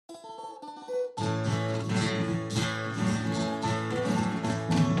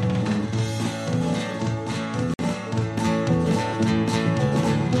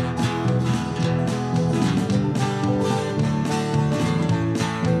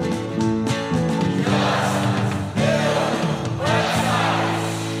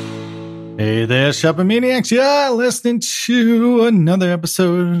there, Shopping Maniacs. Yeah, listening to another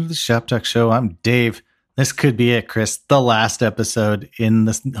episode of the ShopTalk Show. I'm Dave. This could be it, Chris. The last episode in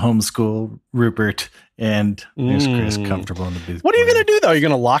the homeschool Rupert. And there's Chris comfortable in the booth. What are you going to do, though? Are you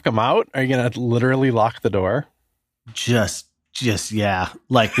going to lock them out? Are you going to literally lock the door? Just, yeah.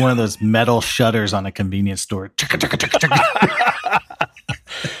 Like one of those metal shutters on a convenience store.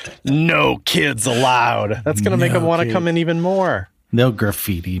 No kids allowed. That's going to make them want to come in even more. They'll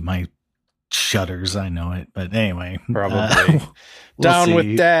graffiti my shutters. I know it. But anyway. Probably. Down see.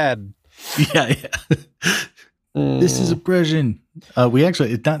 With dad. Yeah. This is oppression. We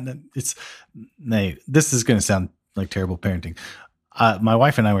actually, this is going to sound like terrible parenting. My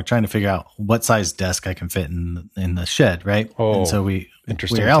wife and I were trying to figure out what size desk I can fit in the shed, right? Oh, and so we're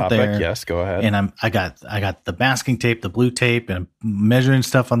topic. out there. Yes, go ahead. And I got the masking tape, the blue tape, and I'm measuring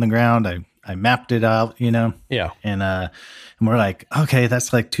stuff on the ground. I mapped it out, Yeah. And we're like, okay,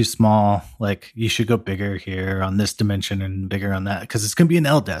 that's like too small. Like you should go bigger here on this dimension and bigger on that because it's going to be an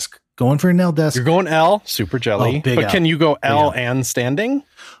L desk. Going for an L desk. You're going L, super jelly. Oh, big but L. Can you go L and standing?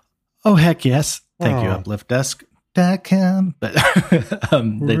 Oh, heck yes. Thank you, Uplift Desk. .com, but they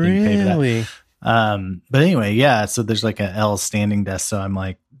didn't pay for that. But anyway, yeah. So there's like an L standing desk. So I'm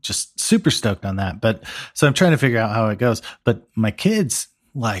like just super stoked on that. But so I'm trying to figure out how it goes. But my kids,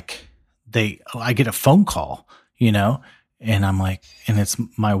 like I get a phone call, and I'm like, and it's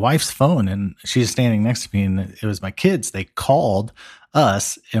my wife's phone, and she's standing next to me, and it was my kids. They called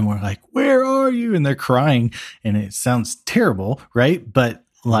us, and we're like, "Where are you?" And they're crying, and it sounds terrible, right? But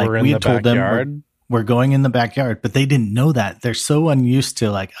like we had told them. We're going in the backyard, but they didn't know that. They're so unused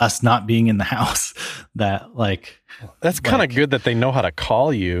to like us not being in the house that like. That's kind of good that they know how to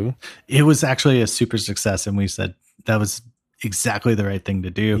call you. It was actually a super success. And we said that was exactly the right thing to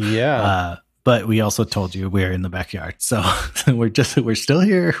do. Yeah. But we also told you we're in the backyard. So we're still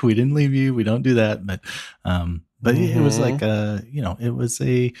here. We didn't leave you. We don't do that. But it was like, it was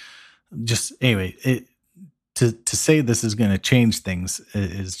anyway, to say this is going to change things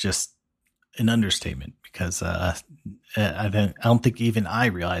is just an understatement because I don't think even I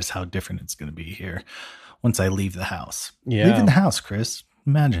realize how different it's going to be here once I leave the house. Yeah. Leaving the house, Chris.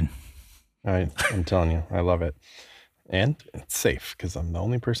 Imagine. I'm telling you, I love it. And it's safe because I'm the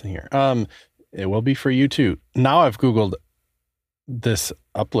only person here. It will be for you too. Now I've Googled this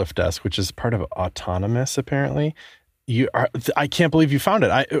Uplift Desk, which is part of Autonomous apparently. I can't believe you found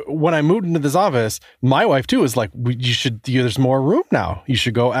it. When I moved into this office, my wife too was like, there's more room now. You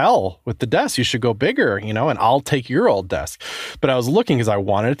should go L with the desk. You should go bigger, and I'll take your old desk. But I was looking because I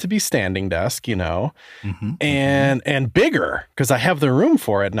wanted it to be standing desk, and bigger because I have the room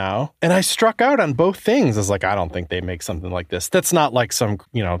for it now. And I struck out on both things. I was like, I don't think they make something like this. That's not like some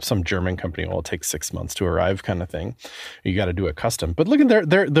German company will take 6 months to arrive kind of thing. You got to do it custom. But look at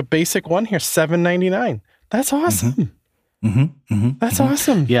the basic one here, $7.99. That's awesome. That's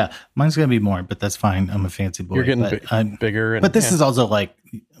awesome. Yeah, mine's gonna be more, but that's fine. I'm a fancy boy. You're getting bigger. But this is also like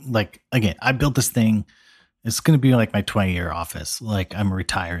again, I built this thing. It's gonna be like my 20-year office. Like I'm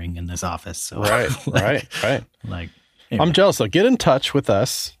retiring in this office. So right. Like anyway. I'm jealous. So get in touch with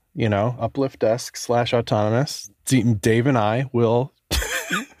us. Uplift Desk /Autonomous. Dave and I will.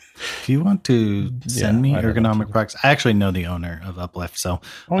 If you want to send me ergonomic products, I actually know the owner of Uplift. So,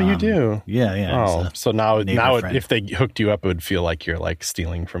 you do? Yeah. Oh, so now if they hooked you up, it would feel like you're like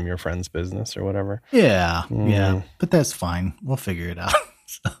stealing from your friend's business or whatever. Yeah. But that's fine. We'll figure it out.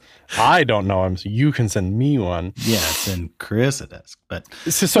 I don't know him, so you can send me one. Yeah, send Chris a desk. But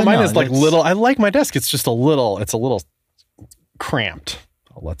mine is like little. I like my desk. It's just a little. It's a little cramped.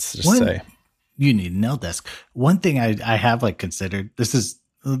 Let's just say you need an L desk. One thing I have like considered.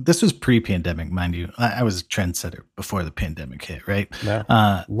 This was pre-pandemic, mind you. I was a trendsetter before the pandemic hit, right? Yeah.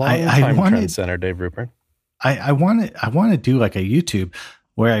 Long-time trendsetter, Dave Rupert. I want to do like a YouTube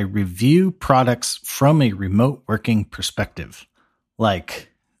where I review products from a remote working perspective, like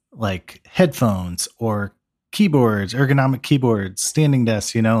headphones or keyboards, ergonomic keyboards, standing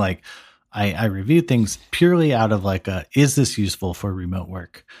desks. Like I review things purely out of like is this useful for remote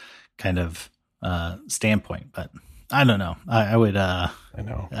work kind of standpoint, but. I don't know. I would. I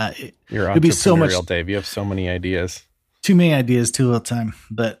know. You're entrepreneurial, be so much, Dave. You have so many ideas. Too many ideas, too little time.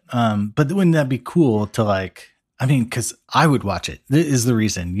 But wouldn't that be cool to like? I mean, because I would watch it. This is the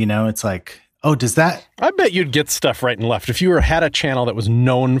reason. It's like Oh, does that? I bet you'd get stuff right and left. If you had a channel that was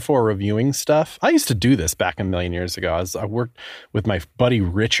known for reviewing stuff. I used to do this back a million years ago. I worked with my buddy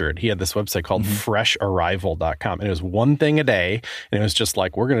Richard. He had this website called fresharrival.com. And it was one thing a day. And it was just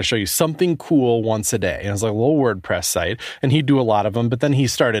like, we're going to show you something cool once a day. And it was like a little WordPress site. And he'd do a lot of them. But then he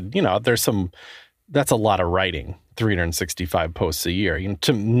started, there's some that's a lot of writing. 365 posts a year.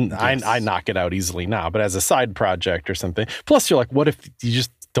 I knock it out easily now, but as a side project or something. Plus, you're like, what if you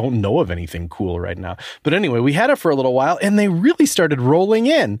just don't know of anything cool right now? But anyway, we had it for a little while, and they really started rolling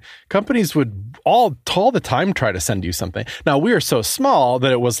in. Companies would all the time try to send you something. Now, we are so small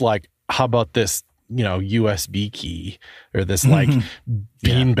that it was like, how about this, USB key or this like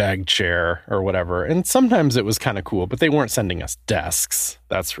beanbag chair or whatever. And sometimes it was kind of cool, but they weren't sending us desks.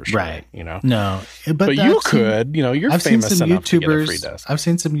 That's for sure. Right. No, but you're I've famous enough to get a free desk. I've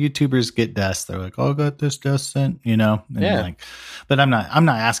seen some YouTubers get desks. They're like, oh, I got this desk sent, and but I'm not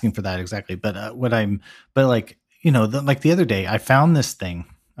asking for that exactly. But like the other day I found this thing.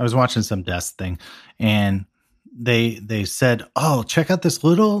 I was watching some desk thing, and they said, oh, check out it's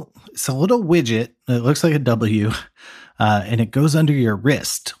a little widget. It looks like a W, and it goes under your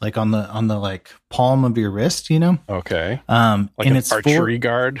wrist, like on the like palm of your wrist, Okay. Like and an it's archery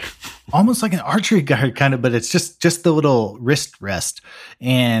guard, almost like an archery guard kind of, but it's just the little wrist rest.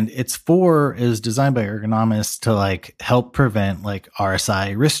 And it was designed by ergonomists to like help prevent like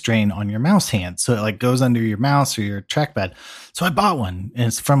RSI wrist strain on your mouse hand. So it like goes under your mouse or your trackpad. So I bought one, and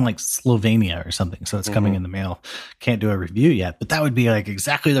it's from like Slovenia or something. So it's coming in the mail. Can't do a review yet, but that would be like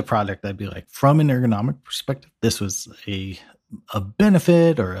exactly the product I'd be like, from an ergonomic perspective, this was a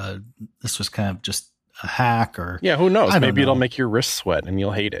benefit, or this was kind of just a hack, or who knows? Maybe it'll make your wrist sweat and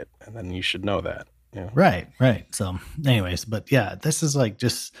you'll hate it, and then you should know that. Yeah. Right. So anyways, but yeah, this is like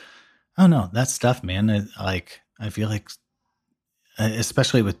just, I don't know, that stuff, man. I feel like,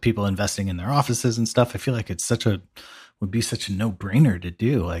 especially with people investing in their offices and stuff, I feel like would be such a no-brainer to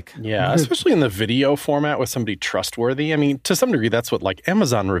do. Like, especially in the video format with somebody trustworthy. I mean, to some degree, that's what like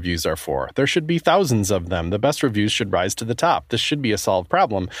Amazon reviews are for. There should be thousands of them. The best reviews should rise to the top. This should be a solved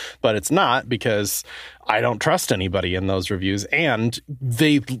problem, but it's not, because I don't trust anybody in those reviews. And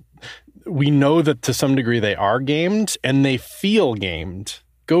we know that to some degree they are gamed, and they feel gamed.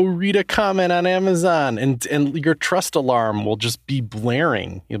 Go read a comment on Amazon, and your trust alarm will just be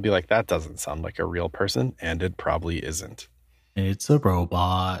blaring. You'll be like, that doesn't sound like a real person, and it probably isn't. It's a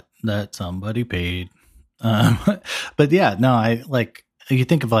robot that somebody paid. But yeah, no, I like, you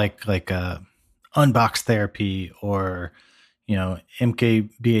think of like Unbox Therapy, or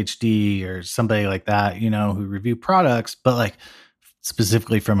MKBHD, or somebody like that, who review products, but like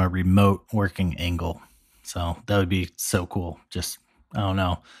specifically from a remote working angle. So that would be so cool. Just, I don't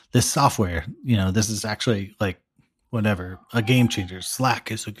know, this software, this is actually like whatever, a game changer.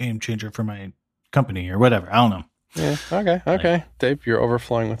 Slack is a game changer for my company, or whatever. I don't know. Yeah. Okay. Dave, you're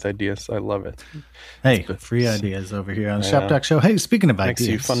overflowing with ideas. I love it. Hey, free ideas over here on the ShopTalk show. Hey, speaking of ideas.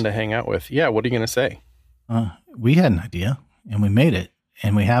 Makes you fun to hang out with. Yeah. What are you going to say? We had an idea, and we made it,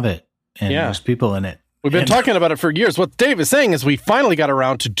 and we have it, and there's people in it. We've been talking about it for years. What Dave is saying is we finally got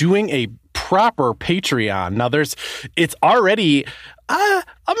around to doing a proper Patreon. Now it's already, I'm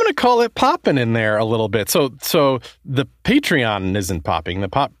going to call it popping in there a little bit. So the Patreon isn't popping. The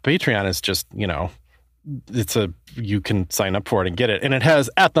Patreon is just, you can sign up for it and get it. And it has,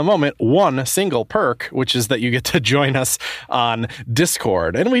 at the moment, one single perk, which is that you get to join us on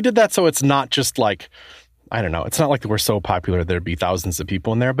Discord. And we did that so it's not just like, I don't know, it's not like we're so popular there'd be thousands of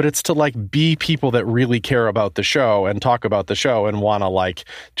people in there, but it's to like be people that really care about the show and talk about the show and want to like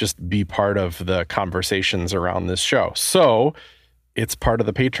just be part of the conversations around this show. So it's part of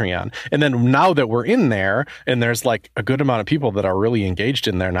the Patreon. And then now that we're in there, and there's like a good amount of people that are really engaged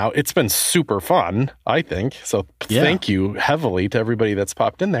in there now, it's been super fun, I think. So thank you heavily to everybody that's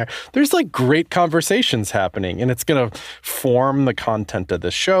popped in there. There's like great conversations happening, and it's going to form the content of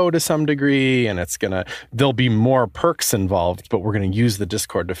the show to some degree. And there'll be more perks involved, but we're going to use the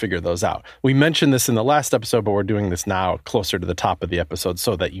Discord to figure those out. We mentioned this in the last episode, but we're doing this now closer to the top of the episode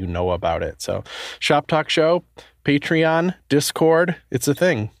so that you know about it. So ShopTalk Show, Patreon, Discord, it's a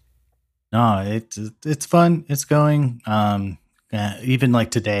thing. No, it's fun. It's going. Even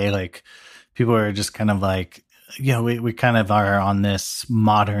like today, like people are just kind of like, we kind of are on this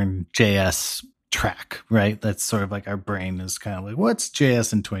modern JS track, right? That's sort of like our brain is kind of like, what's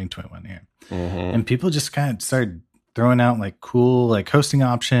JS in 2021 here? Mm-hmm. And people just kind of started throwing out like cool, like hosting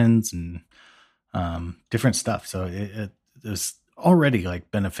options and different stuff. So it was already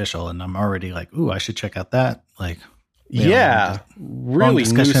like beneficial, and I'm already like, ooh, I should check out that. Like, really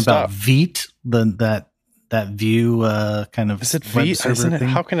discussion new about stuff. Vite, that Vue kind of. Is it Vite? Isn't it?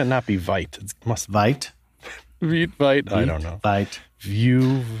 How can it not be Vite? It must Vite. Vite. I don't know. Vite.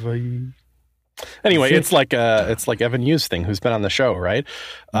 Vue. Vite. Anyway, it's like Evan Yu's thing, who's been on the show, right?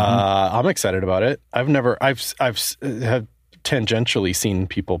 Mm-hmm. I'm excited about it. I've had tangentially seen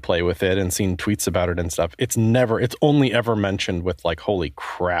people play with it and seen tweets about it and stuff. It's only ever mentioned with like, holy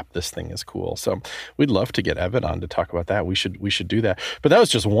crap, this thing is cool. So we'd love to get Evan on to talk about that. We should do that. But that was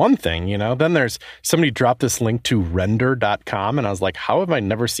just one thing, Then there's somebody dropped this link to render.com, and I was like, how have I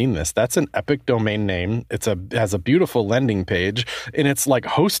never seen this? That's an epic domain name. It has a beautiful landing page, and it's like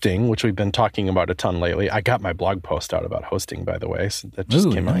hosting, which we've been talking about a ton lately. I got my blog post out about hosting, by the way. So that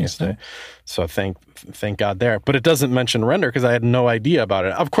just came out yesterday. So thank God there. But it doesn't mention render because I had no idea about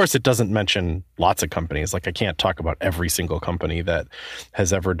it. Of course, it doesn't mention lots of companies. Like I can't talk about every single company that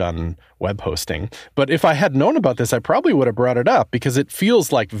has ever done web hosting. But if I had known about this, I probably would have brought it up because it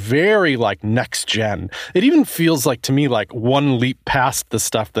feels like very like next gen. It even feels like to me like one leap past the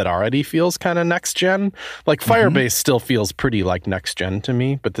stuff that already feels kind of next gen. Like Firebase still feels pretty like next gen to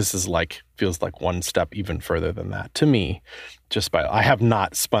me, but this is like feels like one step even further than that to me. I have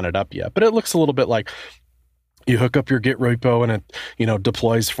not spun it up yet, but it looks a little bit like you hook up your Git repo and it,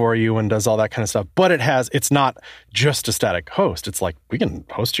 deploys for you and does all that kind of stuff. But it's not just a static host. It's like, we can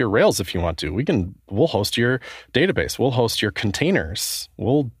host your Rails if you want to. We'll host your database. We'll host your containers.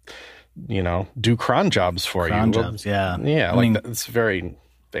 We'll, do cron jobs for you. Cron jobs, yeah. Yeah, it's very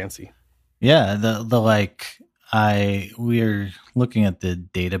fancy. Yeah, we're looking at the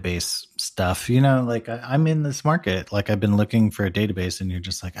database stuff, I'm in this market, like I've been looking for a database and you're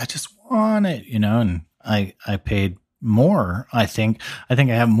just like, I just want it, and I paid more. I think I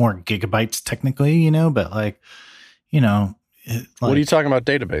have more gigabytes technically, but what are you talking about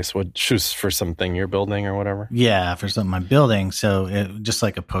database? What choose for something you're building or whatever? Yeah, for something I'm building. So just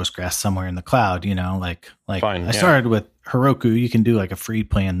like a Postgres somewhere in the cloud, Fine, I started with Heroku. You can do like a free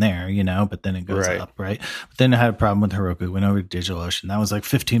plan there, but then it goes up, right? But then I had a problem with Heroku. Went over to DigitalOcean. That was like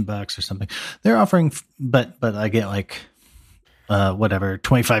 $15 or something. They're offering, but I get like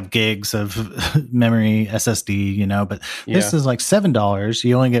 25 gigs of memory SSD, but this is like $7.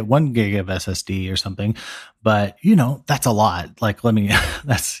 You only get 1 gig of SSD or something, but that's a lot. Like,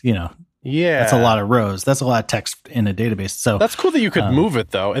 that's a lot of rows. That's a lot of text in a database. So that's cool that you could move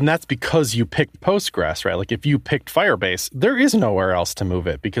it though. And that's because you picked Postgres, right? Like if you picked Firebase, there is nowhere else to move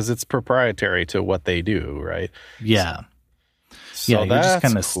it because it's proprietary to what they do, right? Yeah. So you're just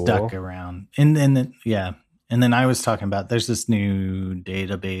kind of cool. stuck around. And then I was talking about, there's this new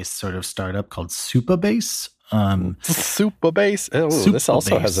database sort of startup called Supabase. Supabase. This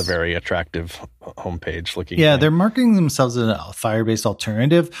also has a very attractive homepage looking. Yeah, thing. They're marketing themselves as a Firebase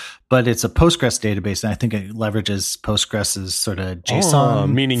alternative, but it's a Postgres database, and I think it leverages Postgres's sort of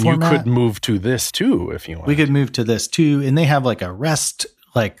JSON meaning format. You could move to this too if you want. We could move to this too, and they have like a REST,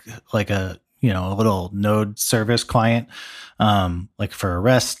 like a a little node service client, like for a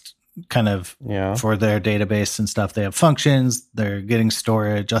REST kind of for their database and stuff. They have functions, they're getting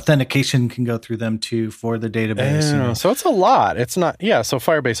storage, authentication can go through them too for the database. So it's a lot. It's not, so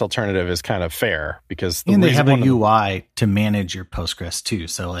Firebase alternative is kind of fair because they have a UI to manage your Postgres too.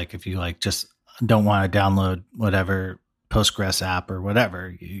 So like if you just don't want to download whatever Postgres app or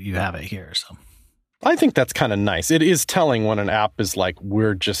whatever, you have it here. So I think that's kind of nice. It is telling when an app is like,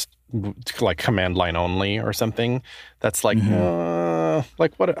 we're just like command line only or something. That's like,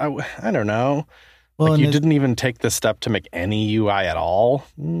 like what? I don't know. Well, like you didn't even take the step to make any UI at all.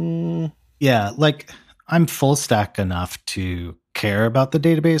 Yeah. Like I'm full stack enough to care about the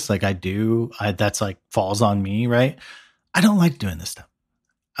database. Like I do. That's like falls on me, right? I don't like doing this stuff.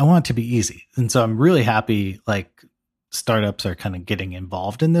 I want it to be easy. And so I'm really happy like startups are kind of getting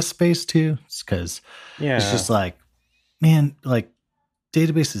involved in this space too. Because it's just like, man, like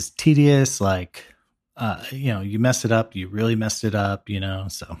database is tedious. Like, you mess it up, you really messed it up,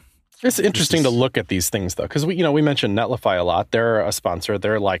 so. It's interesting to look at these things though. Cause we mentioned Netlify a lot. They're a sponsor.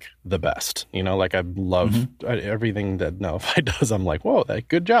 They're like the best, like I love everything that Netlify does. I'm like, whoa,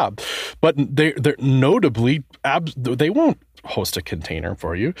 good job. But they're notably, they won't host a container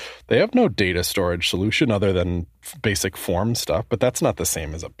for you. They have no data storage solution other than basic form stuff, but that's not the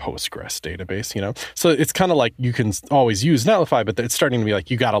same as a Postgres database, So it's kind of like you can always use Netlify, but it's starting to be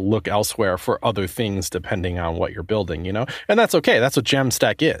like you got to look elsewhere for other things depending on what you're building, And that's okay. That's what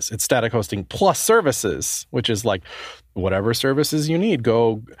Jamstack is. It's static hosting plus services, which is like whatever services you need,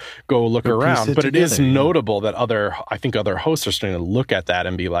 go look around. But it is notable that other hosts are starting to look at that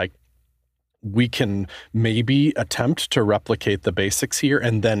and be like, we can maybe attempt to replicate the basics here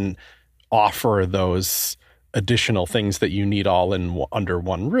and then offer those additional things that you need all in under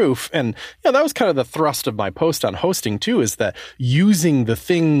one roof. And that was kind of the thrust of my post on hosting too, is that using the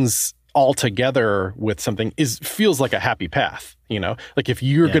things all together with something feels like a happy path. Like if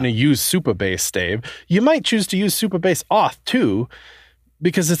you're going to use Supabase, Dave, you might choose to use Supabase Auth too,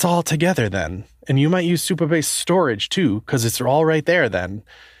 because it's all together then, And you might use Supabase storage too, because it's all right there then.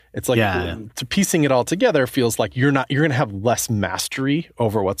 It's like to piecing it all together feels like you're going to have less mastery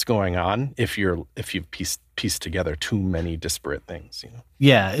over what's going on if you've pieced together too many disparate things, you know?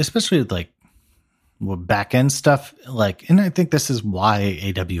 Yeah, especially with like back end stuff. Like, and I think this is why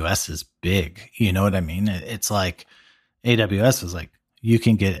AWS is big. You know what I mean? It's like AWS is like, you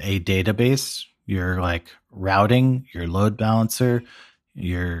can get a database, your like routing, your load balancer,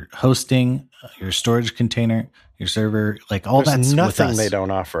 your hosting, your storage container, your server, like all that's nothing with us. They don't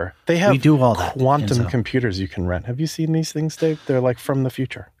offer. We do all that. Quantum computers you can rent. Have you seen these things, Dave? They're like from the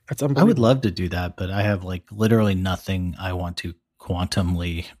future. That's unbelievable. I would love to do that, but I have like literally nothing I want to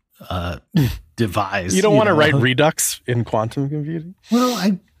quantumly devise. You don't want to write Redux in quantum computing?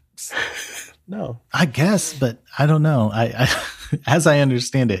 Well, no, I guess, but I don't know. I as I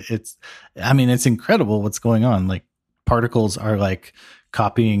understand it, it's incredible what's going on. Like particles are like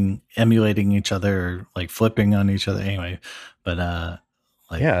emulating each other, or like flipping on each other anyway. But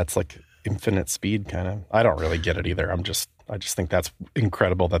it's like infinite speed kind of. I don't really get it either. I just think that's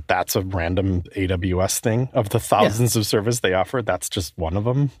incredible that's a random AWS thing. Of the thousands of service they offer, that's just one of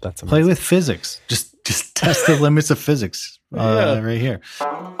them. That's amazing. Play with physics. Just test the limits of physics right here.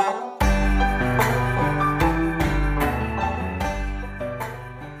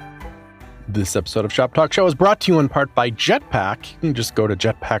 This episode of Shop Talk Show is brought to you in part by Jetpack. You can just go to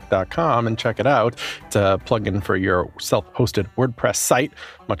jetpack.com and check it out. It's a plugin for your self-hosted WordPress site,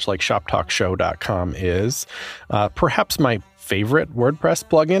 much like shoptalkshow.com is. Perhaps my favorite WordPress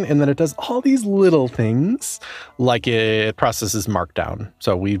plugin in that it does all these little things, like it processes Markdown.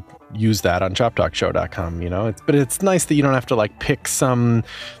 So we use that on shoptalkshow.com, you know. But it's nice that you don't have to like pick some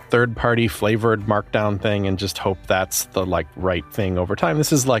third-party flavored Markdown thing and just hope that's the like right thing over time.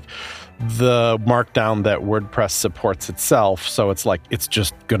 This is like the Markdown that WordPress supports itself, so it's like it's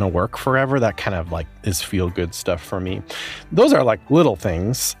just gonna work forever. That kind of like is feel-good stuff for me. Those are like little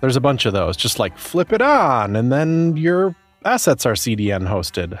things. There's a bunch of those. Just like flip it on, and then your assets are CDN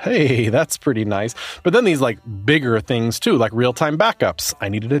hosted. Hey, that's pretty nice. But then these like bigger things too, like real-time backups. I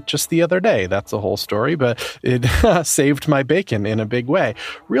needed it just the other day. That's a whole story, but it saved my bacon in a big way.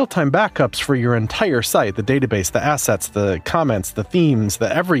 Real-time backups for your entire site, the database, the assets, the comments, the themes,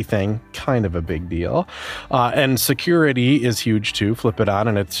 the everything, kind of a big deal. And security is huge too. Flip it on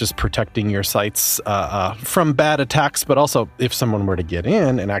and it's just protecting your sites from bad attacks, but also if someone were to get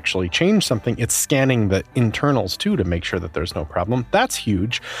in and actually change something, it's scanning the internals too to make sure that there's no problem. That's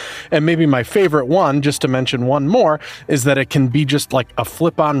huge. And maybe my favorite one, just to mention one more, is that it can be just like a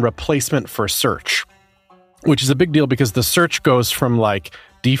flip-on replacement for search, which is a big deal because the search goes from like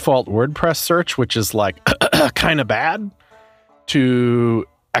default WordPress search, which is like kind of bad, to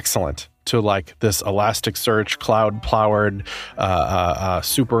excellent, to like this Elasticsearch, cloud-powered,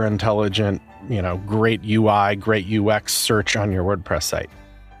 super intelligent, you know, great UI, great UX search on your WordPress site.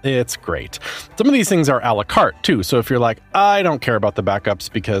 It's great. Some of these things are a la carte too. So if you're like, I don't care about the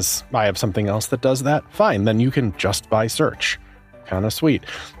backups because I have something else that does that, fine. Then you can just buy search. Kind of sweet.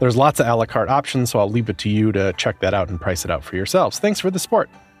 There's lots of a la carte options, so I'll leave it to you to check that out and price it out for yourselves. Thanks for the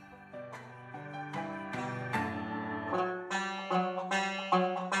support.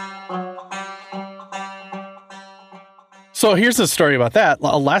 So here's a story about that.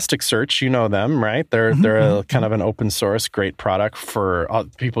 Elasticsearch, you know them, right? They're a kind of an open source, great product for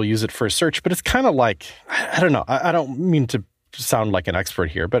people use it for search, but it's kind of like, I don't know. I don't mean to sound like an expert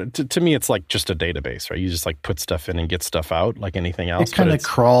here, but to me, it's like just a database, right? You just like put stuff in and get stuff out like anything else. It kind of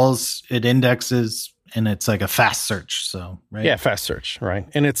crawls, it indexes, and it's like a fast search. So, right. Yeah, fast search, right?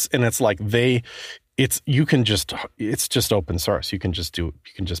 And it's like it's just open source. You can just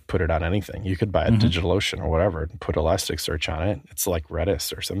put it on anything. You could buy a DigitalOcean or whatever and put Elasticsearch on it. It's like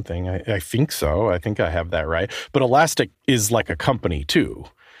Redis or something. I think so. I think I have that right. But Elastic is like a company too.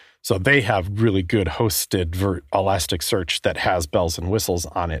 So they have really good hosted Elasticsearch that has bells and whistles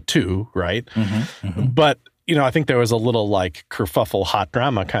on it too, right? But you know, I think there was a little like kerfuffle, hot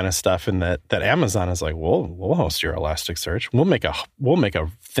drama kind of stuff in that Amazon is like, we'll host your Elasticsearch. We'll make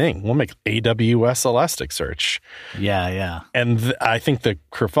a thing. We'll make AWS Elasticsearch. Yeah. And I think the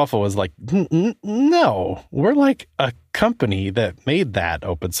kerfuffle was like, no, we're like a company that made that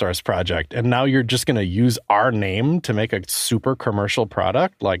open source project, and now you're just going to use our name to make a super commercial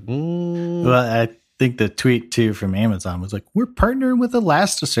product. Like, well, I think the tweet too from Amazon was like, we're partnering with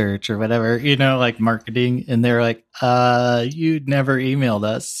Elasticsearch or whatever, you know, like marketing. And they're like, you never emailed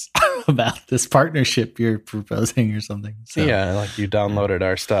us. about this partnership you're proposing or something. So yeah, like you downloaded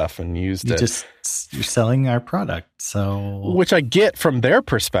our stuff and used it. You're selling our product. So, which I get from their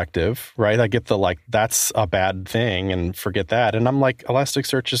perspective, right? I get the like, that's a bad thing and forget that. And I'm like,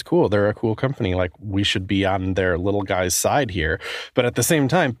 Elasticsearch is cool. They're a cool company. Like we should be on their little guy's side here. But at the same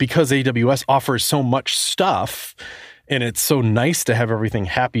time, because AWS offers so much stuff, and it's so nice to have everything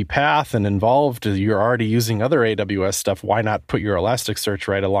happy path and involved. You're already using other AWS stuff. Why not put your Elasticsearch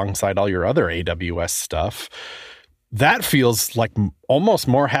right alongside all your other AWS stuff? That feels like almost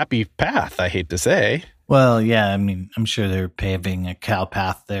more happy path, I hate to say. Well, yeah, I mean, I'm sure they're paving a cow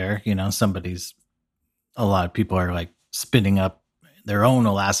path there. You know, a lot of people are like spinning up their own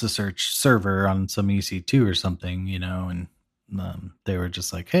Elasticsearch server on some EC2 or something, you know, and they were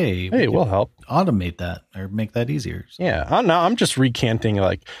just like, hey, we'll help automate that or make that easier. So. Yeah. I'm just recanting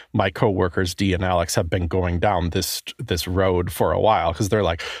like my coworkers, D and Alex, have been going down this road for a while because they're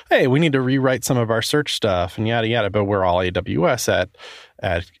like, hey, we need to rewrite some of our search stuff and yada, yada. But we're all AWS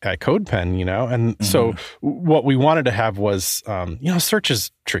at CodePen, you know? And so what we wanted to have was, search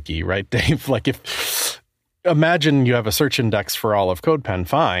is tricky, right, Dave? Like imagine you have a search index for all of CodePen,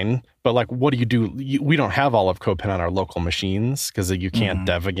 fine. But like, what do you do? We don't have all of CodePen on our local machines because you can't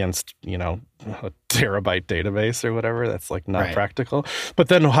dev against, a terabyte database or whatever. That's like not practical. But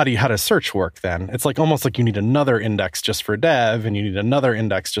then how does search work then? It's like almost like you need another index just for dev and you need another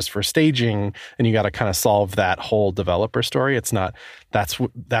index just for staging. And you got to kind of solve that whole developer story. It's not, that's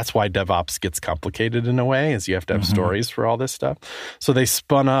why DevOps gets complicated in a way, is you have to have stories for all this stuff. So they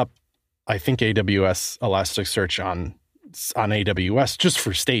spun up, I think, AWS Elasticsearch on AWS just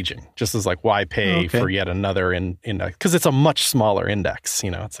for staging, just as like, why pay for yet another index? Because it's a much smaller index,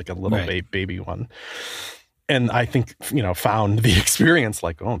 it's like a little baby one. And I think, found the experience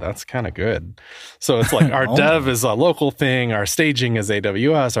like, oh, that's kind of good. So it's like our dev is a local thing, our staging is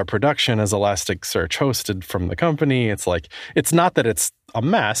AWS, our production is Elasticsearch hosted from the company. It's like, it's not that it's a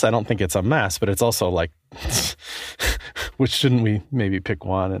mess. I don't think it's a mess, but it's also like, which shouldn't we maybe pick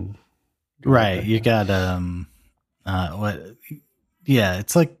one? And right. You got,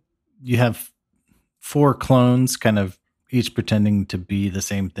 it's like you have 4 clones kind of each pretending to be the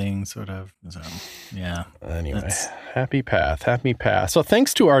same thing, sort of. So, yeah. Anyway, happy path. So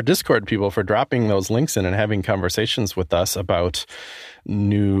thanks to our Discord people for dropping those links in and having conversations with us about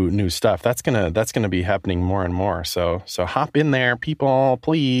new stuff. That's gonna be happening more and more. So hop in there, people,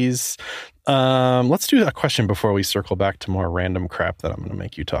 please. Let's do a question before we circle back to more random crap that I'm going to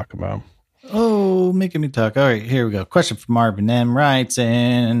make you talk about. Oh, making me talk. All right, here we go. Question from Marvin M. writes,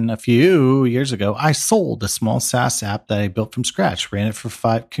 a few years ago, I sold a small SaaS app that I built from scratch. Ran it for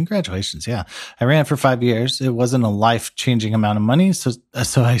 5. Congratulations. Yeah. I ran it for 5 years. It wasn't a life-changing amount of money, so I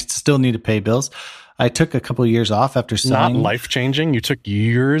still need to pay bills. I took a couple of years off after selling. Not life-changing? You took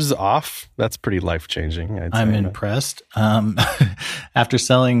years off? That's pretty life-changing. I'm impressed. After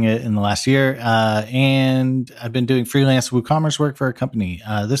selling it in the last year, and I've been doing freelance WooCommerce work for a company.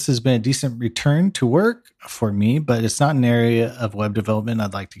 This has been a decent return to work for me, but it's not an area of web development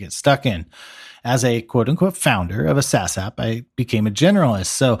I'd like to get stuck in. As a quote-unquote founder of a SaaS app, I became a generalist.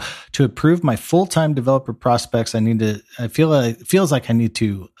 So to improve my full-time developer prospects, it feels like I need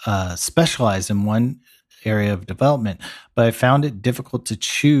to specialize in one area of development, but I found it difficult to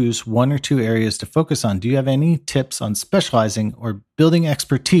choose 1 or 2 areas to focus on. Do you have any tips on specializing or building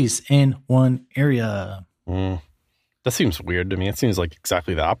expertise in one area? That seems weird to me. It seems like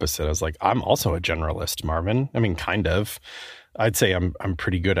exactly the opposite. I was like, I'm also a generalist, Marvin. I mean, kind of. I'd say I'm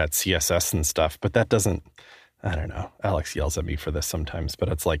pretty good at CSS and stuff, but that doesn't, I don't know. Alex yells at me for this sometimes, but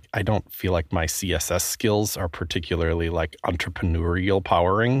it's like, I don't feel like my CSS skills are particularly like entrepreneurial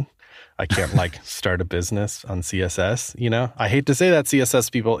powering. I can't like start a business on CSS, I hate to say that,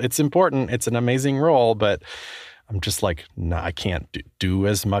 CSS people, it's important. It's an amazing role, but I'm just like, nah, I can't do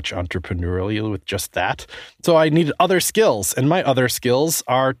as much entrepreneurially with just that. So I need other skills, and my other skills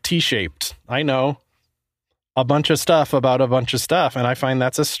are T-shaped. I know. A bunch of stuff about a bunch of stuff. And I find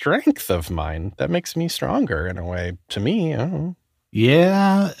that's a strength of mine. That makes me stronger in a way. To me, I don't know.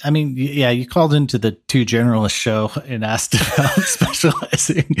 Yeah. I mean, yeah, you called into the Two Generalists show and asked about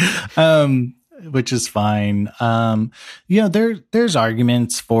specializing, which is fine. There's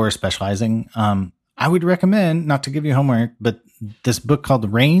arguments for specializing. I would recommend, not to give you homework, but this book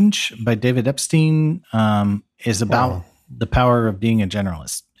called Range by David Epstein is about the power of being a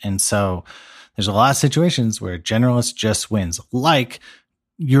generalist. And so there's a lot of situations where a generalist just wins. Like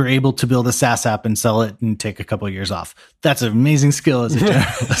you're able to build a SaaS app and sell it and take a couple of years off. That's an amazing skill as a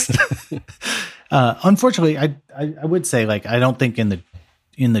generalist. Unfortunately, I would say, like, I don't think in the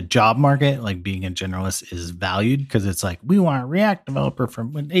in the job market, like being a generalist is valued because it's like, we want a React developer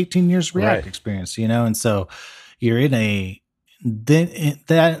from 18 years React experience, And so you're in then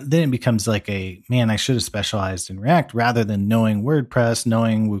it becomes like I should have specialized in React rather than knowing WordPress,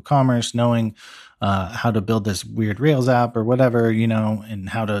 knowing WooCommerce, knowing how to build this weird Rails app or whatever, and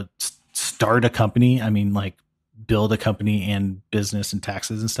how to start a company. I mean, like build a company and business and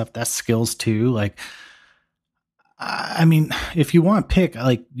taxes and stuff. That's skills too. Like, I mean, if you want, pick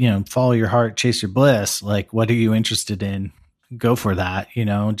like, follow your heart, chase your bliss. Like, what are you interested in? Go for that,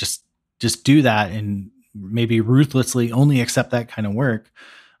 just do that and maybe ruthlessly only accept that kind of work.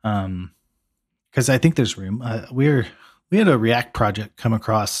 Cause I think there's room. We had a React project come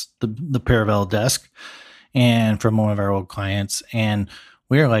across the Paravel desk and from one of our old clients. And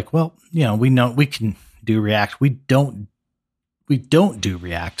we were like, well, we know we can do React. We don't do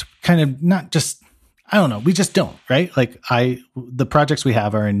React, kind of not just, I don't know. We just don't, right? Like the projects we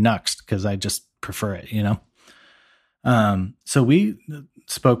have are in Nuxt cause I just prefer it, So we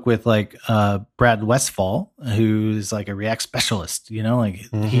spoke with like Brad Westfall, who's like a React specialist, he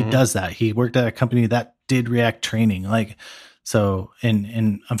does that. He worked at a company that did React training. Like, so,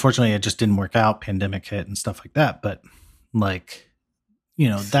 and unfortunately it just didn't work out. Pandemic hit and stuff like that. But like,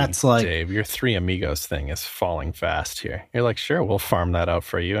 that's like Dave, your Three Amigos thing is falling fast here. You're like, sure, we'll farm that out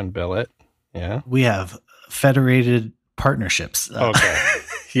for you and bill it. Yeah. We have federated partnerships. Okay.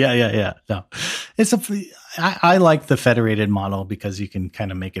 Yeah. No, I like the federated model because you can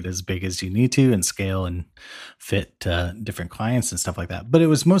kind of make it as big as you need to and scale and fit different clients and stuff like that. But it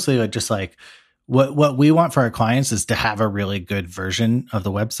was mostly like just like what we want for our clients is to have a really good version of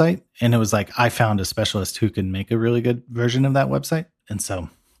the website. And it was like, I found a specialist who can make a really good version of that website. And so,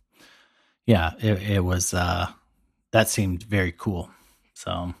 yeah, it was, that seemed very cool.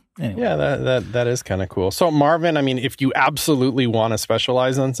 So anyway. Yeah, that is kind of cool. So Marvin, I mean, if you absolutely want to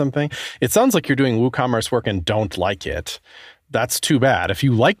specialize on something, it sounds like you're doing WooCommerce work and don't like it. That's too bad. If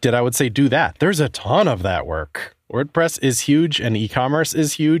you liked it, I would say do that. There's a ton of that work. WordPress is huge and e-commerce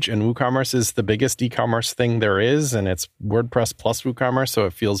is huge, and WooCommerce is the biggest e-commerce thing there is, and it's WordPress plus WooCommerce, so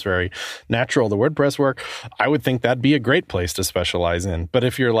it feels very natural to WordPress work. I would think that'd be a great place to specialize in. But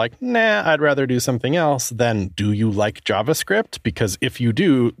if you're like, nah, I'd rather do something else, then do you like JavaScript? Because if you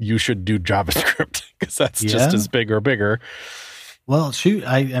do, you should do JavaScript because that's just as big or bigger. Well, shoot,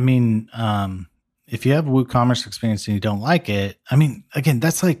 I mean, if you have WooCommerce experience and you don't like it, I mean, again,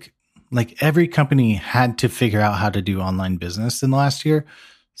 that's like every company had to figure out how to do online business in the last year.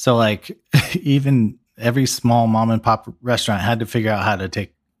 So like even every small mom and pop restaurant had to figure out how to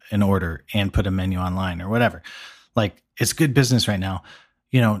take an order and put a menu online or whatever. Like it's good business right now.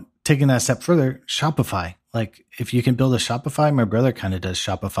 Taking that step further, Shopify. Like if you can build a Shopify, my brother kind of does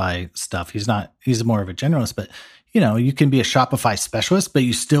Shopify stuff. He's more of a generalist, but you can be a Shopify specialist, but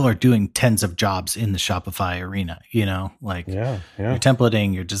you still are doing tens of jobs in the Shopify arena, like you're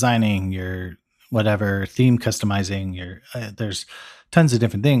templating, you're designing, you're whatever, theme customizing, there's tons of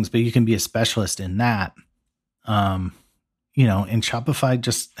different things, but you can be a specialist in that. And Shopify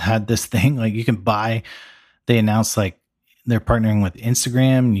just had this thing, like you can they announced like they're partnering with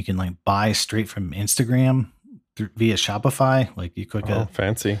Instagram and you can like buy straight from Instagram via Shopify. Like you click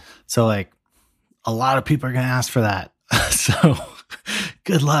fancy. So like, a lot of people are going to ask for that. So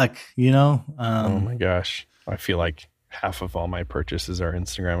good luck, oh my gosh. I feel like half of all my purchases are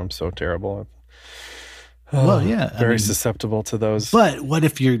Instagram. I'm so terrible. Well, yeah. Very susceptible to those. But what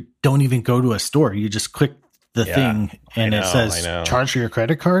if you don't even go to a store? You just click the thing and it says charge for your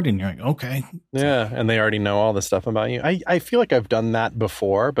credit card and you're like, okay. Yeah. And they already know all the stuff about you. I feel like I've done that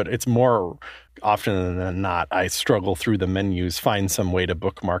before, but it's more often than not, I struggle through the menus, find some way to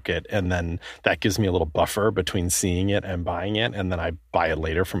bookmark it. And then that gives me a little buffer between seeing it and buying it. And then I buy it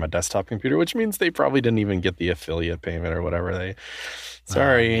later from a desktop computer, which means they probably didn't even get the affiliate payment or whatever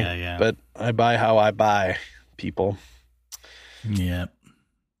but I buy how I buy, people. Yeah.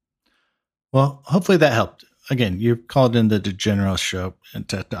 Well, hopefully that helped. Again, you called in the general show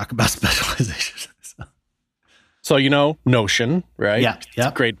to talk about specialization. So, Notion, right? Yeah. It's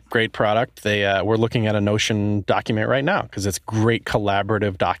a great product. We're looking at a Notion document right now because it's a great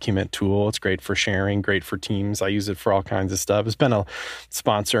collaborative document tool. It's great for sharing, great for teams. I use it for all kinds of stuff. It's been a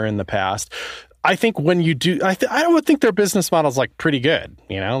sponsor in the past. I think when you do, I would think their business model is like pretty good.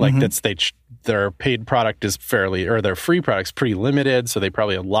 Like their paid product is their free product's pretty limited. So they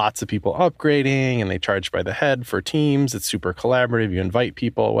probably have lots of people upgrading and they charge by the head for teams. It's super collaborative. You invite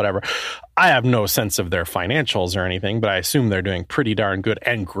people, whatever. I have no sense of their financials or anything, but I assume they're doing pretty darn good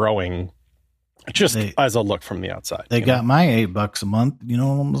and growing Just as a look from the outside. They got my $8 a month. You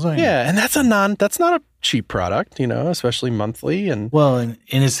know what I'm saying? Yeah. And that's not a cheap product, especially monthly. And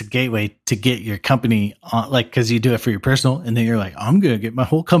it's a gateway to get your company on, like, cause you do it for your personal and then you're like, I'm going to get my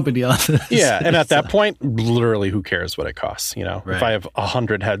whole company on this. Yeah. And at that point, literally who cares what it costs? Right. If I have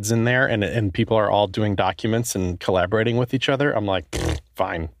 100 heads in there and people are all doing documents and collaborating with each other, I'm like,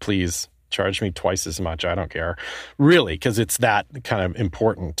 fine, please. Charge me twice as much. I don't care. Really, because it's that kind of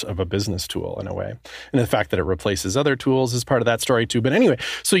important of a business tool in a way. And the fact that it replaces other tools is part of that story too. But anyway,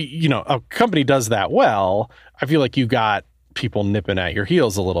 so, a company does that well. I feel like you got people nipping at your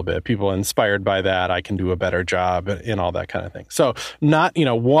heels a little bit, people inspired by that. I can do a better job and all that kind of thing. So not,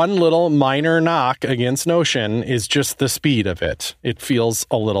 one little minor knock against Notion is just the speed of it. It feels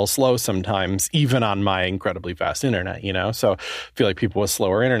a little slow sometimes, even on my incredibly fast internet, So I feel like people with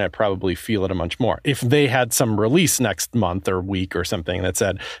slower internet probably feel it a much more. If they had some release next month or week or something that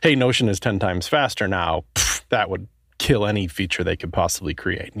said, hey, Notion is 10 times faster now, that would kill any feature they could possibly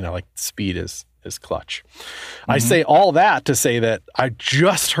create. Like speed is clutch. Mm-hmm. I say all that to say that I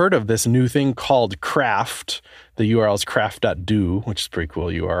just heard of this new thing called Craft. The URL is craft.do, which is a pretty cool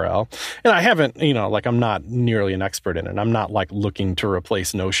URL. And I haven't, I'm not nearly an expert in it. I'm not looking to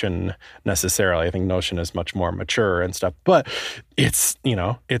replace Notion necessarily. I think Notion is much more mature and stuff, but it's,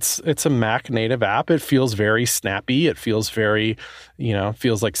 it's a Mac native app. It feels very snappy. It feels very,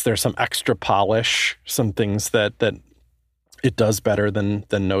 feels like there's some extra polish, some things that it does better than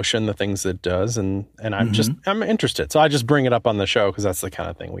Notion, the things it does. And I'm I'm interested. So I just bring it up on the show because that's the kind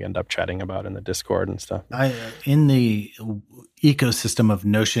of thing we end up chatting about in the Discord and stuff. In the ecosystem of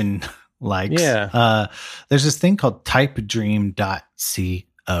Notion there's this thing called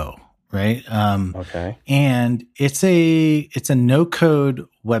typedream.co, right? Okay. And it's a no code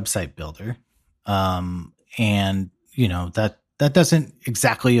website builder. And that doesn't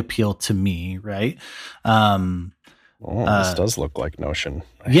exactly appeal to me, right? This does look like Notion.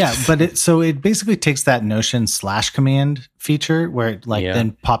 Yeah, but it basically takes that Notion /command feature where it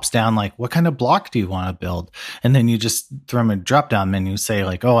then pops down what kind of block do you want to build? And then you just throw them a drop down menu, say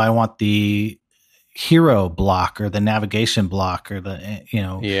I want the hero block or the navigation block or the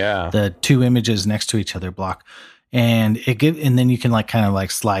the two images next to each other block. And then you can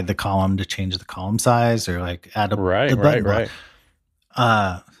slide the column to change the column size or add a button block.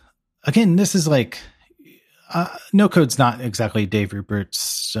 Again, this is no code's not exactly Dave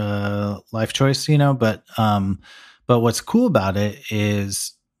Rupert's life choice, but what's cool about it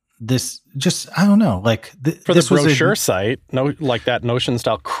is this just, I don't know, for the brochure site, that Notion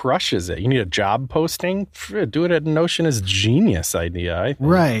style crushes it. You need a job posting, do it at Notion is genius idea, I think.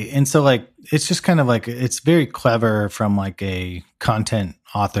 Right. And so it's just kind of it's very clever from a content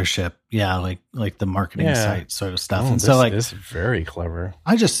authorship. Yeah. Like the marketing site sort of stuff. And so this is very clever.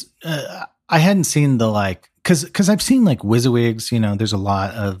 I just, I hadn't seen the because I've seen WYSIWYGs, there's a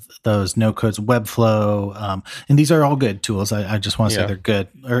lot of those no codes, Webflow, and these are all good tools. I just want to say they're good.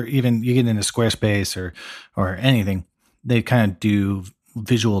 Or even you get into Squarespace or anything, they kind of do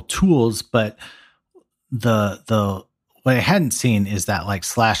visual tools, but the what I hadn't seen is that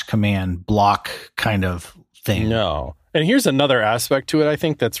 /command block kind of thing. No. And here's another aspect to it, I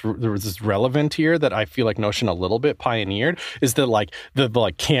think that's relevant here that I feel like Notion a little bit pioneered is that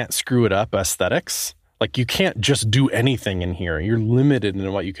the can't screw it up aesthetics. You can't just do anything in here. You're limited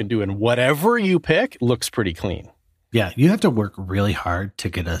in what you can do. And whatever you pick looks pretty clean. Yeah. You have to work really hard to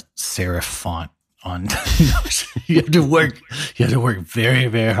get a serif font on Notion. You have to work very,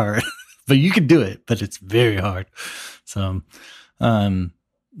 very hard. But you can do it, but it's very hard. So,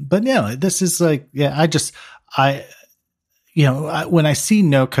 but yeah, this is when I see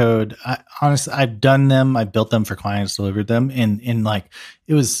no code, honestly, I've done them. I built them for clients, delivered them, and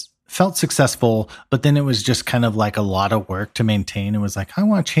it felt successful, but then it was just kind of a lot of work to maintain. It was I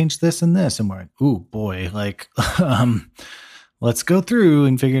want to change this and this, and we're ooh boy, let's go through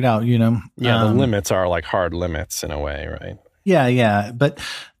and figure it out. The limits are hard limits in a way, right? Yeah, but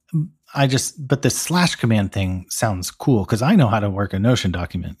the /command thing sounds cool because I know how to work a Notion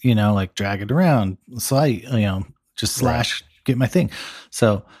document. Drag it around, slide, just / get my thing.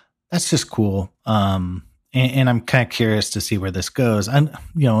 So that's just cool. And I'm kind of curious to see where this goes. And,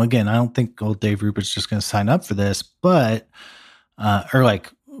 again, I don't think old Dave Rupert's just going to sign up for this, but, or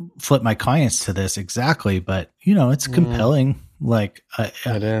flip my clients to this exactly. But, it's compelling. It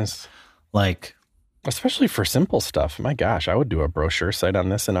is especially for simple stuff. My gosh, I would do a brochure site on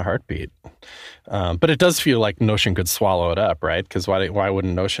this in a heartbeat. But it does feel like Notion could swallow it up, right? Because why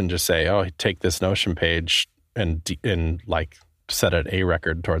wouldn't Notion just say, oh, take this Notion page and set an A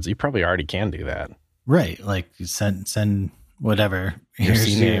record towards it? You probably already can do that. Right. You send whatever.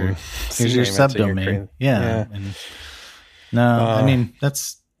 Here's your subdomain. Yeah. And, no, I mean,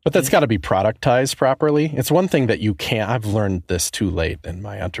 But that's got to be productized properly. It's one thing that you can't, I've learned this too late in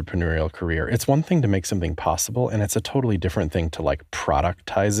my entrepreneurial career. It's one thing to make something possible, and it's a totally different thing to like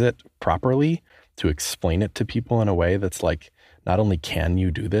productize it properly, to explain it to people in a way that's like, not only can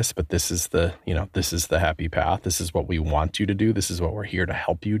you do this, but this is the happy path. This is what we want you to do. This is what we're here to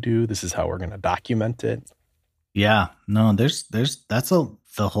help you do. This is how we're going to document it. Yeah, no, that's the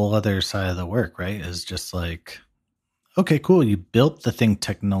whole other side of the work, right? Is just like, okay, cool. You built the thing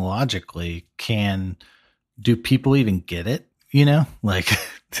technologically. Do people even get it? You know, like,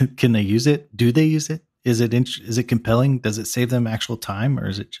 can they use it? Do they use it? Is it compelling? Does it save them actual time, or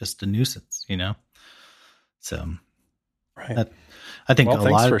is it just a nuisance? You know? So, right. I think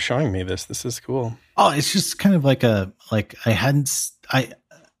thanks for showing me this. This is cool. Oh, it's just kind of like I hadn't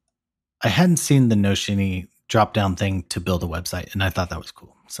seen the Notion-y drop down thing to build a website, and I thought that was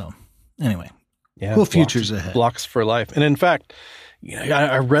cool. So anyway, cool futures ahead. Blocks for life. And in fact,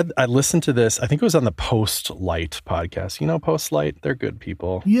 I listened to this. I think it was on the Postlight podcast. You know, Postlight, they're good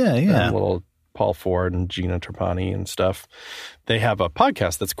people. Yeah. Little Paul Ford and Gina Trapani and stuff. They have a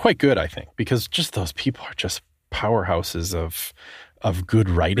podcast that's quite good, I think, because just those people are just powerhouses of good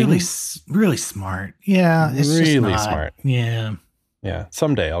writing. Really smart. Yeah. It's really smart. Yeah. Yeah.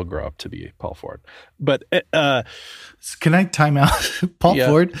 Someday I'll grow up to be Paul Ford. But can I time out Paul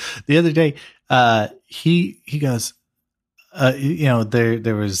Ford? The other day, he goes,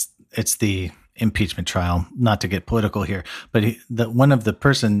 it's the impeachment trial, not to get political here, but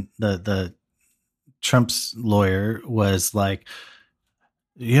the Trump's lawyer was like,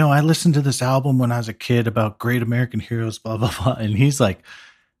 I listened to this album when I was a kid about great American heroes, blah, blah, blah. And he's like,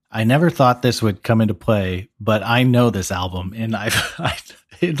 I never thought this would come into play, but I know this album. And then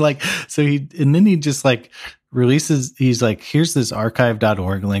he just like releases, he's like, here's this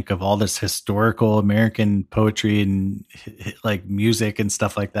archive.org link of all this historical American poetry and like music and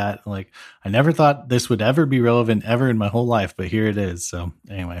stuff like that. Like, I never thought this would ever be relevant ever in my whole life, but here it is. So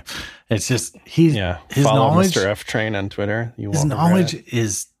anyway, it's just, his follow knowledge, Mr. F Train on Twitter. His knowledge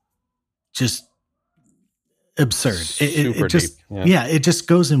is just absurd. It just deep. Yeah, it just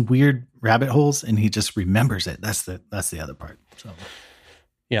goes in weird rabbit holes, and he just remembers it. That's the other part. So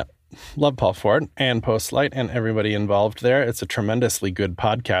yeah, love Paul Ford and Postlight and everybody involved there. It's a tremendously good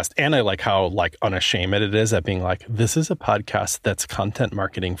podcast, and I like how like unashamed it is at being like, this is a podcast that's content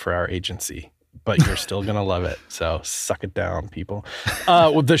marketing for our agency, but you're still gonna love it. So suck it down, people.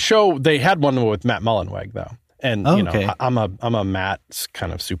 The show, they had one with Matt Mullenweg though. And, I'm a Matt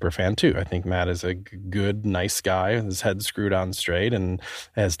kind of super fan too. I think Matt is a good, nice guy, his head screwed on straight, and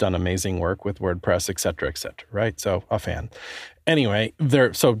has done amazing work with WordPress, et cetera, right? So a fan. Anyway,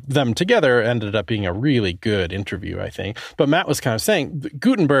 them together ended up being a really good interview, I think. But Matt was kind of saying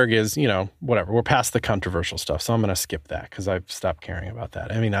Gutenberg is, whatever. We're past the controversial stuff. So I'm going to skip that because I've stopped caring about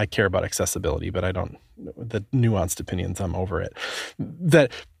that. I mean, I care about accessibility, but I don't, the nuanced opinions, I'm over it.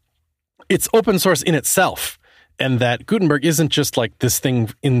 That it's open source in itself. And that Gutenberg isn't just like this thing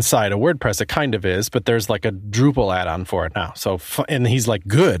inside a WordPress. It kind of is, but there's like a Drupal add-on for it now. So, and he's like,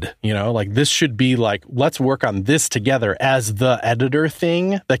 good, like this should be like, let's work on this together as the editor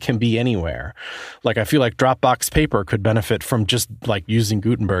thing that can be anywhere. Like, I feel like Dropbox Paper could benefit from just like using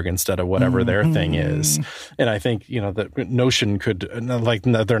Gutenberg instead of whatever their thing is. And I think, that Notion could, like,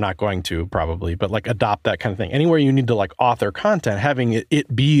 no, they're not going to probably, but like adopt that kind of thing. Anywhere you need to like author content, having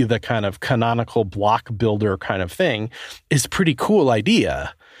it be the kind of canonical block builder kind of thing is pretty cool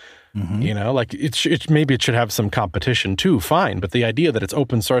idea. Like maybe it should have some competition too, fine, but the idea that it's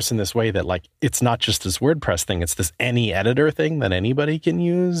open source in this way, that like it's not just this WordPress thing, it's this any editor thing that anybody can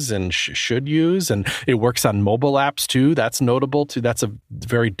use and should use, and it works on mobile apps too, that's notable too. That's a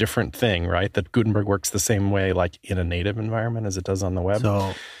very different thing, right? That Gutenberg works the same way like in a native environment as it does on the web.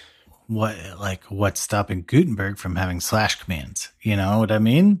 So what's stopping Gutenberg from having slash commands? You know what I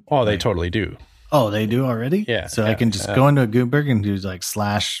mean? Oh, they totally do. Oh, they do already? Yeah. So I can just go into a Gutenberg and do like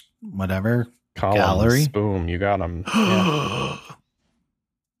slash whatever columns, gallery. Boom, you got them. Yeah,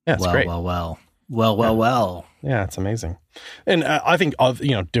 it's great. Well. Yeah, it's amazing. And I think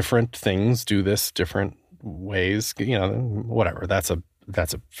different things do this different ways. Whatever. That's a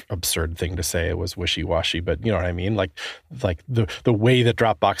that's an absurd thing to say. It was wishy-washy, but you know what I mean? Like the way that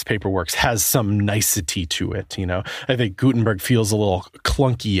Dropbox paper works has some nicety to it, you know? I think Gutenberg feels a little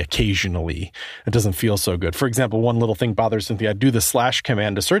clunky occasionally. It doesn't feel so good. For example, one little thing bothers me. I do the /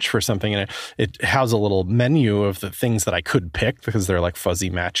 command to search for something, and it has a little menu of the things that I could pick because they're like fuzzy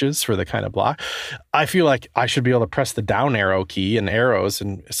matches for the kind of block. I feel like I should be able to press the down arrow key and arrows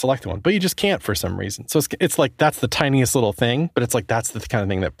and select one, but you just can't for some reason. So it's like that's the tiniest little thing, but it's like that's the kind of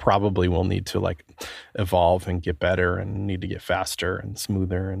thing that probably will need to like evolve and get better and need to get faster and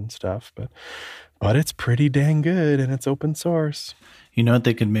smoother and stuff. But it's pretty dang good, and it's open source. You know what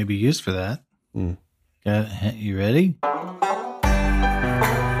they could maybe use for that? You ready?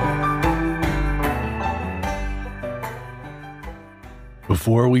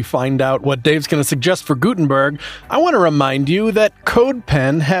 Before we find out what Dave's going to suggest for Gutenberg, I want to remind you that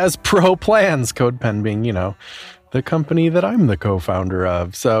CodePen has pro plans. CodePen being, you know, the company that I'm the co-founder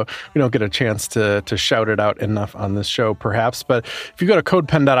of. So we don't get a chance to shout it out enough on this show, perhaps. But if you go to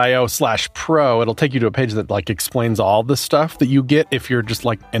codepen.io/pro, it'll take you to a page that like explains all the stuff that you get if you're just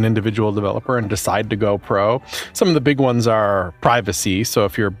like an individual developer and decide to go pro. Some of the big ones are privacy. So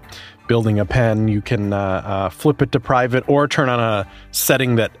if you're building a pen, you can flip it to private or turn on a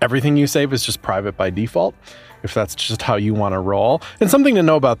setting that everything you save is just private by default, if that's just how you want to roll. And something to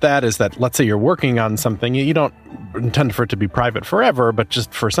know about that is that, let's say you're working on something, you don't intend for it to be private forever, but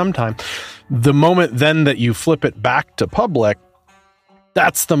just for some time. The moment then that you flip it back to public,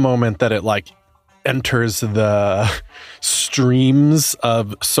 that's the moment that it like enters the streams of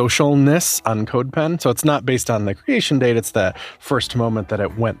socialness on CodePen. So it's not based on the creation date, it's the first moment that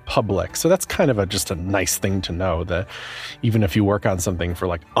it went public. So that's kind of just a nice thing to know, that even if you work on something for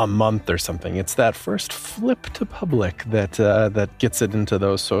like a month or something, it's that first flip to public that gets it into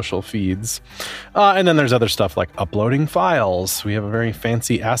those social feeds. And then there's other stuff like uploading files. We have a very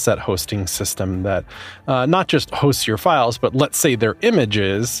fancy asset hosting system that not just hosts your files, but let's say they're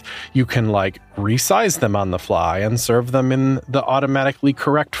images, you can like resize them on the fly and serve them in the automatically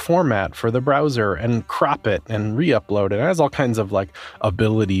correct format for the browser and crop it and re-upload it. It has all kinds of like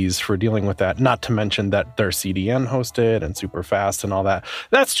abilities for dealing with that, not to mention that they're CDN hosted and super fast and all that.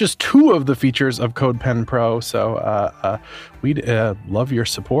 That's just two of the features of CodePen Pro. So we'd love your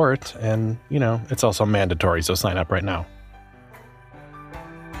support, and you know, it's also mandatory, so sign up right now.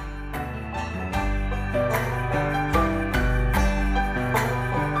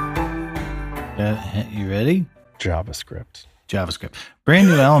 You ready? JavaScript. Brand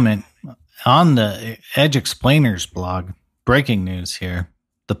new element on the Edge Explainers blog. Breaking news here.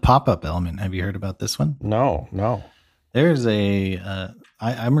 The pop-up element. Have you heard about this one? No. There's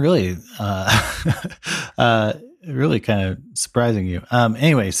I'm really, really kind of surprising you.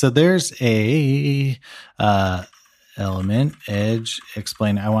 Anyway, so there's a element, Edge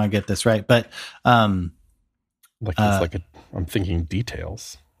Explainer. I want to get this right, but I'm thinking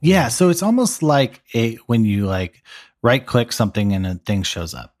details. Yeah, so it's almost like when you like right click something and a thing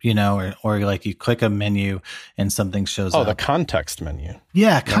shows up, you know, or like you click a menu and something shows up. Oh, the context menu.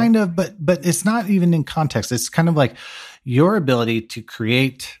 Yeah, kind of, but it's not even in context. It's kind of like your ability to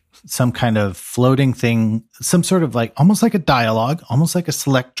create some kind of floating thing, some sort of like almost like a dialogue, almost like a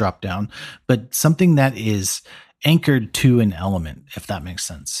select drop down, but something that is anchored to an element, if that makes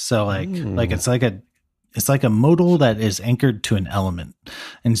sense. So like it's like a modal that is anchored to an element.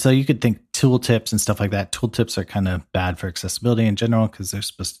 And so you could think tooltips and stuff like that. Tooltips are kind of bad for accessibility in general because they're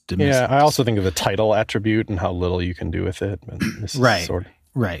supposed to diminish. Yeah, I also think of the title attribute and how little you can do with it.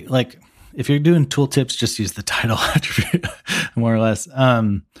 Right. Like if you're doing tooltips, just use the title attribute more or less.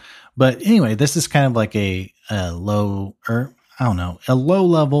 But anyway, this is kind of like a low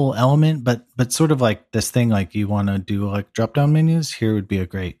level element, but sort of like this thing, like you want to do like drop down menus. Here would be a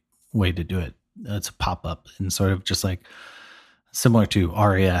great way to do it. It's a pop-up and sort of just like similar to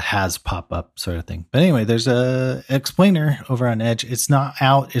Aria has pop-up sort of thing. But anyway, there's a explainer over on Edge. It's not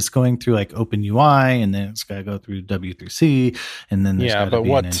out. It's going through like Open UI, and then it's got to go through W3C, and then there's but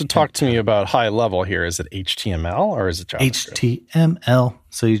what to talk to me about high level here? Is it HTML or is it JavaScript? HTML.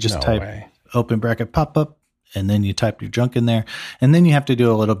 So you just type open bracket pop-up, and then you type your junk in there, and then you have to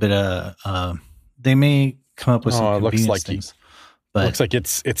do a little bit of. They may come up with some convenience things. But looks like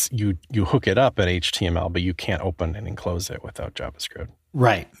it's you hook it up at HTML, but you can't open and enclose it without JavaScript.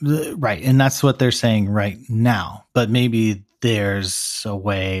 Right. And that's what they're saying right now. But maybe there's a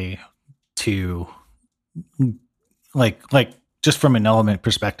way to like just from an element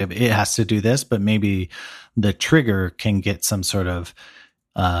perspective, it has to do this, but maybe the trigger can get some sort of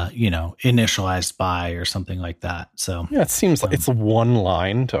initialized by or something like that. So yeah, it seems like it's one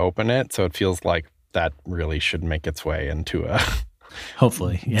line to open it, so it feels like that really should make its way into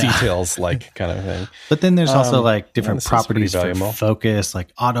Hopefully, details like kind of thing. But then there's also like different properties for valuable. focus,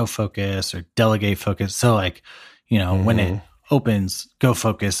 like autofocus or delegate focus. So like, when it opens, go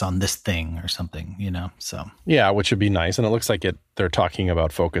focus on this thing or something, so. Yeah, which would be nice. And it looks like they're talking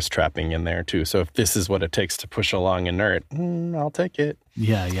about focus trapping in there too. So if this is what it takes to push along inert, I'll take it.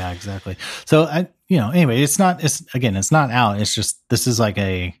 Yeah, exactly. So anyway, it's not out. It's just, this is like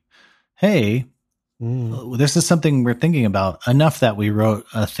hey, this is something we're thinking about enough that we wrote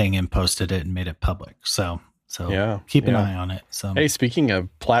a thing and posted it and made it public. So keep an eye on it. So, hey, speaking of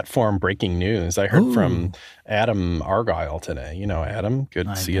platform breaking news, I heard from Adam Argyle today. Adam, good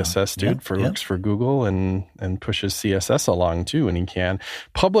CSS dude, works for Google and pushes CSS along too. And he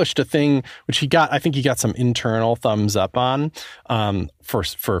published a thing which I think he got some internal thumbs up on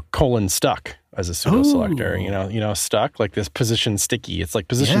for colon stuck as a pseudo selector. Stuck, like this position sticky. It's like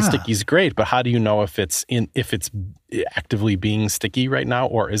position sticky is great, but how do you know if it's actively being sticky right now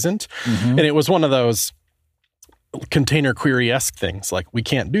or isn't? And it was one of those container query-esque things, like we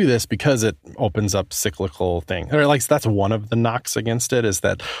can't do this because it opens up cyclical thing, or like that's one of the knocks against it, is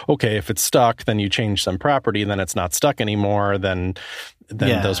that okay, if it's stuck, then you change some property, then it's not stuck anymore, then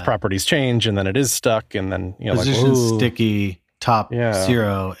those properties change, and then it is stuck, and then position sticky top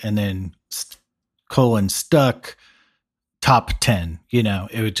 0, and then colon stuck top 10.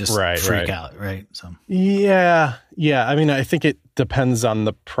 It would just freak out, right? So yeah. I mean, I think it depends on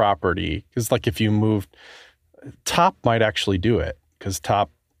the property, because like if you moved top might actually do it, because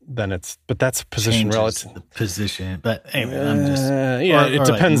top, then but that's position relative. The position, but anyway, I'm just it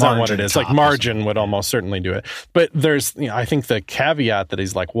depends on what it is. Like margin would almost certainly do it, but there's I think the caveat that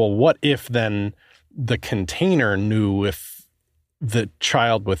he's like, well, what if then the container knew if the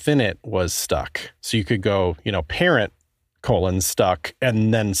child within it was stuck? So you could go, parent colon stuck,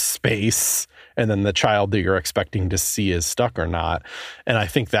 and then space, and then the child that you're expecting to see is stuck or not. And I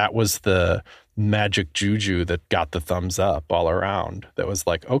think that was the magic juju that got the thumbs up all around. That was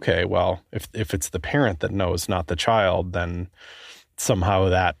like, okay, well, if it's the parent that knows, not the child, then somehow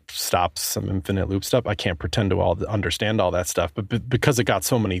that stops some infinite loop stuff. I can't pretend to understand all that stuff, but because it got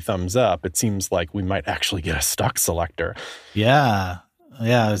so many thumbs up, it seems like we might actually get a stuck selector. Yeah.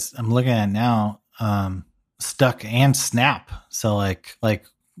 I'm looking at it now. Stuck and snap. So like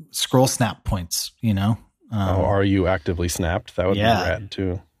scroll snap points, are you actively snapped? That would be rad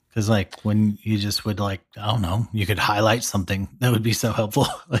too. Because like when you just would like, I don't know, you could highlight something that would be so helpful.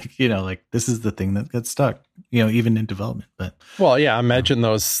 Like, like this is the thing that gets stuck, even in development. But imagine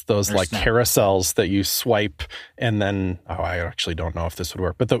those like snap carousels that you swipe and then, I actually don't know if this would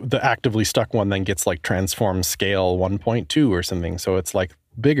work, but the actively stuck one then gets like transform scale 1.2 or something. So it's like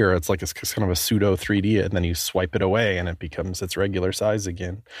bigger. It's like it's kind of a pseudo 3D, and then you swipe it away and it becomes its regular size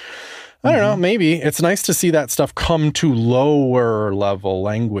again. I don't know. Maybe it's nice to see that stuff come to lower level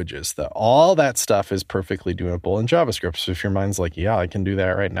languages. That all that stuff is perfectly doable in JavaScript. So if your mind's like, yeah, I can do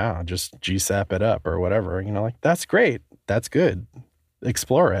that right now, just GSAP it up or whatever, like that's great. That's good.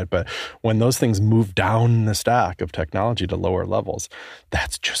 Explore it. But when those things move down the stack of technology to lower levels,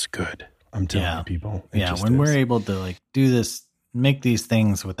 that's just good. I'm telling you, people. When we're able to like do this, make these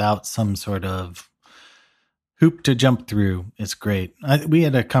things without some sort of hoop to jump through, it's great. We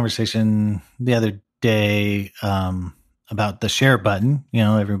had a conversation the other day about the share button,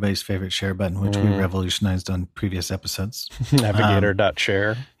 everybody's favorite share button, which we revolutionized on previous episodes.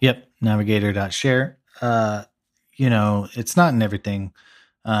 Navigator.share. Yep. Navigator.share. It's not in everything.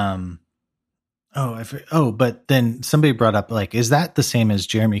 But then somebody brought up, like, is that the same as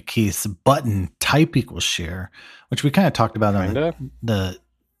Jeremy Keith's button type equals share, which we kind of talked about on the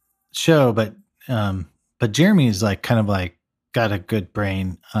show, but Jeremy's like kind of like got a good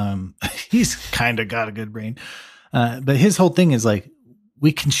brain. He's kind of got a good brain. But his whole thing is like,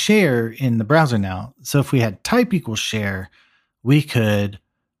 we can share in the browser now. So if we had type equals share, we could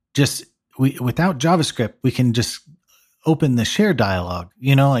without JavaScript, we can just open the share dialog,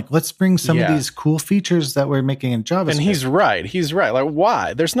 like let's bring some of these cool features that we're making in JavaScript. And he's right. Like,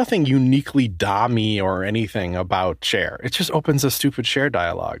 why? There's nothing uniquely DOMy or anything about share. It just opens a stupid share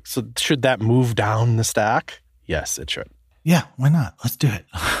dialog. So should that move down the stack? Yes, it should. Yeah, why not? Let's do it.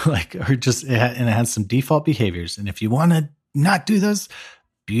 And it has some default behaviors. And if you want to not do those,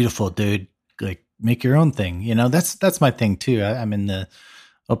 beautiful, dude. Like, make your own thing. That's my thing too. I'm in the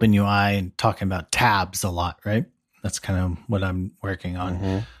Open UI and talking about tabs a lot, right? That's kind of what I'm working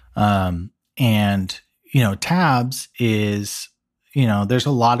on. And, tabs is, there's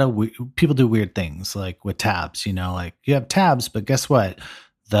a lot of people do weird things like with tabs, like you have tabs, but guess what?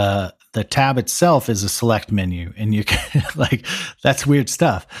 The tab itself is a select menu, and you can like, that's weird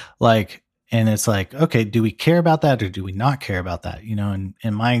stuff. Like, And it's like, okay, do we care about that or do we not care about that? You know,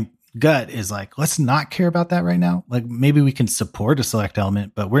 and my gut is like, let's not care about that right now. Like maybe we can support a select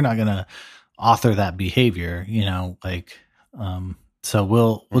element, but we're not going to author that behavior, you know, like, so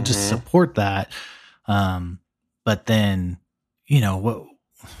we'll just support that. But then, you know,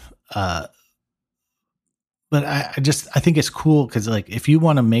 but I think it's cool because like if you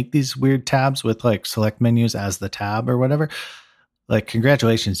want to make these weird tabs with like select menus as the tab or whatever, like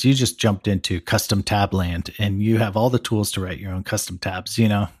congratulations, you just jumped into custom tab land and you have all the tools to write your own custom tabs, you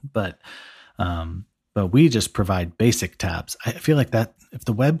know, but we just provide basic tabs. I feel like that if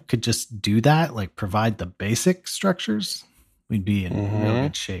the web could just do that, like provide the basic structures, we'd be in real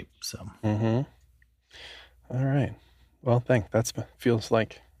good shape. So, all right. Well, that feels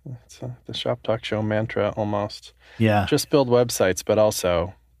like it's the Shop Talk Show mantra almost. Yeah. Just build websites, but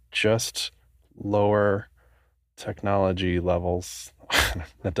also just lower technology levels.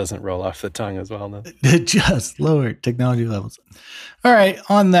 That doesn't roll off the tongue as well. No? Just lower technology levels. All right.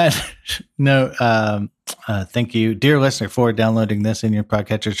 On that note, thank you, dear listener, for downloading this in your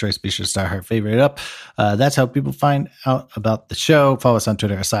podcatcher choice. Be sure to star, heart, favorite it up. That's how people find out about the show. Follow us on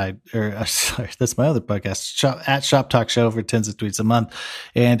Twitter. Sorry, that's my other podcast, at Shop Talk Show, for tens of tweets a month.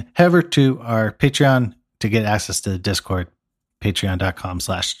 And head over to our Patreon to get access to the Discord,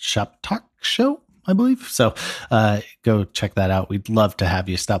 patreon.com/Shop Talk Show, I believe. So go check that out. We'd love to have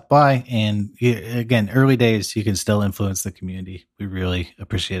you stop by. And again, early days, you can still influence the community. We really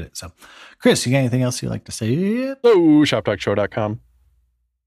appreciate it. So, Chris, you got anything else you'd like to say? Oh, ShopTalkShow.com.